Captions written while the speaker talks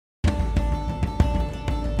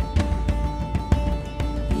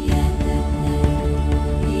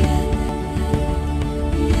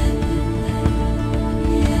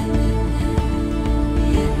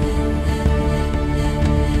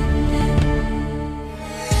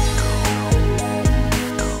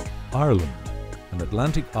Ireland, an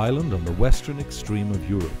Atlantic island on the western extreme of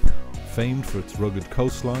Europe, famed for its rugged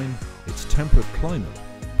coastline, its temperate climate,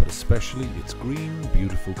 but especially its green,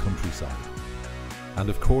 beautiful countryside. And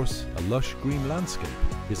of course, a lush green landscape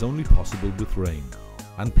is only possible with rain,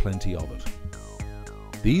 and plenty of it.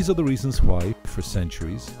 These are the reasons why, for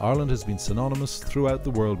centuries, Ireland has been synonymous throughout the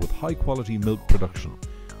world with high-quality milk production,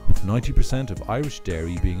 with 90% of Irish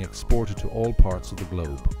dairy being exported to all parts of the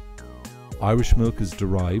globe. Irish milk is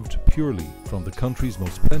derived purely from the country's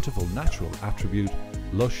most plentiful natural attribute,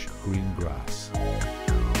 lush green grass.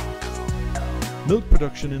 Milk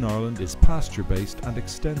production in Ireland is pasture-based and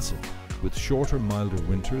extensive, with shorter, milder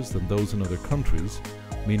winters than those in other countries,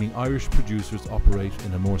 meaning Irish producers operate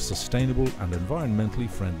in a more sustainable and environmentally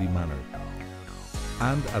friendly manner.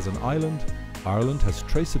 And as an island, Ireland has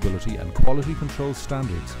traceability and quality control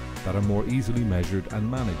standards that are more easily measured and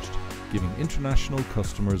managed, giving international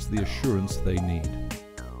customers the assurance they need.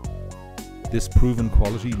 This proven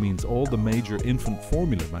quality means all the major infant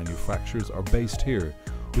formula manufacturers are based here,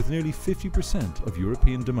 with nearly 50% of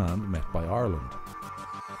European demand met by Ireland.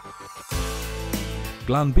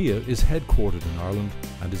 Glanbia is headquartered in Ireland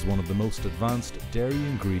and is one of the most advanced dairy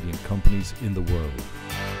ingredient companies in the world.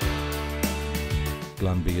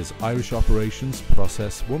 Glanbia's Irish operations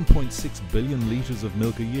process 1.6 billion litres of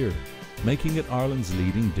milk a year, making it Ireland's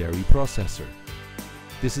leading dairy processor.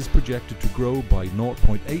 This is projected to grow by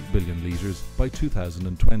 0.8 billion litres by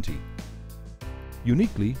 2020.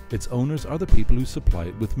 Uniquely, its owners are the people who supply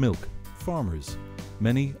it with milk, farmers,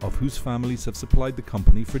 many of whose families have supplied the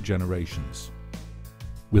company for generations.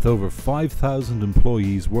 With over 5,000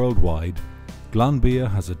 employees worldwide, Glanbia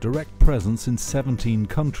has a direct presence in 17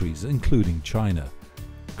 countries, including China.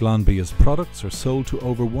 Glanbia's products are sold to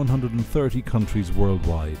over 130 countries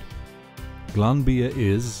worldwide. Glanbia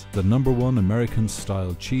is the #1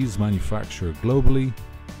 American-style cheese manufacturer globally,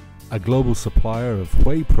 a global supplier of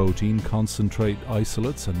whey protein concentrate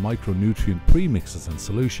isolates and micronutrient premixes and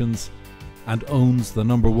solutions, and owns the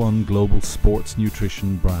 #1 global sports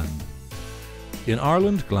nutrition brand. In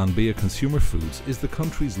Ireland, Glanbia Consumer Foods is the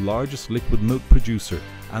country's largest liquid milk producer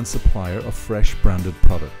and supplier of fresh branded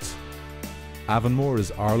products. Avonmore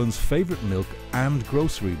is Ireland's favourite milk and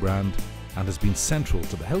grocery brand and has been central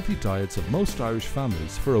to the healthy diets of most Irish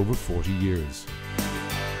families for over 40 years.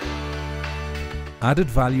 Added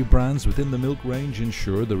value brands within the milk range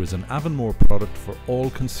ensure there is an Avonmore product for all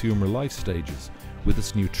consumer life stages, with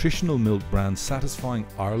its nutritional milk brand satisfying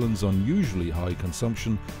Ireland's unusually high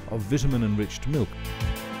consumption of vitamin-enriched milk.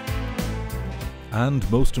 And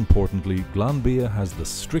most importantly, Glanbia has the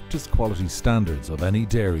strictest quality standards of any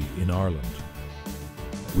dairy in Ireland.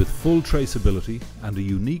 With full traceability and a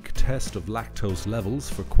unique test of lactose levels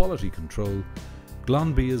for quality control,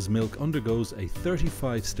 Glanbia's milk undergoes a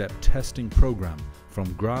 35-step testing program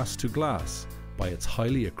from grass to glass by its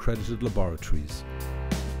highly accredited laboratories.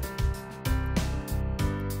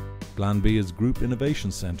 Glanbia's Group Innovation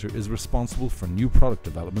Centre is responsible for new product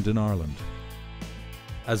development in Ireland.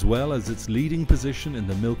 As well as its leading position in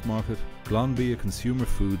the milk market, Glanbia Consumer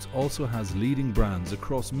Foods also has leading brands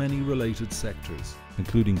across many related sectors,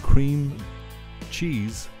 including cream,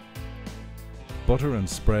 cheese, butter and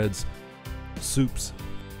spreads, soups,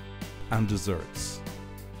 and desserts.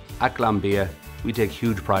 At Glanbia, we take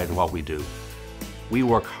huge pride in what we do. We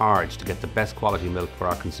work hard to get the best quality milk for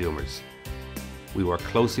our consumers. We work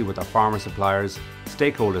closely with our farmer suppliers,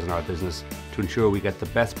 stakeholders in our business, to ensure we get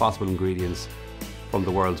the best possible ingredients from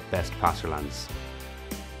the world's best pasturelands.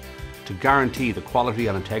 To guarantee the quality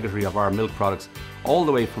and integrity of our milk products all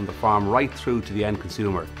the way from the farm right through to the end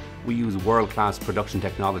consumer, we use world-class production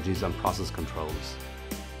technologies and process controls.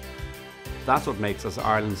 That's what makes us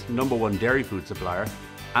Ireland's #1 dairy food supplier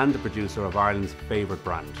and the producer of Ireland's favourite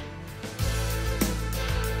brand.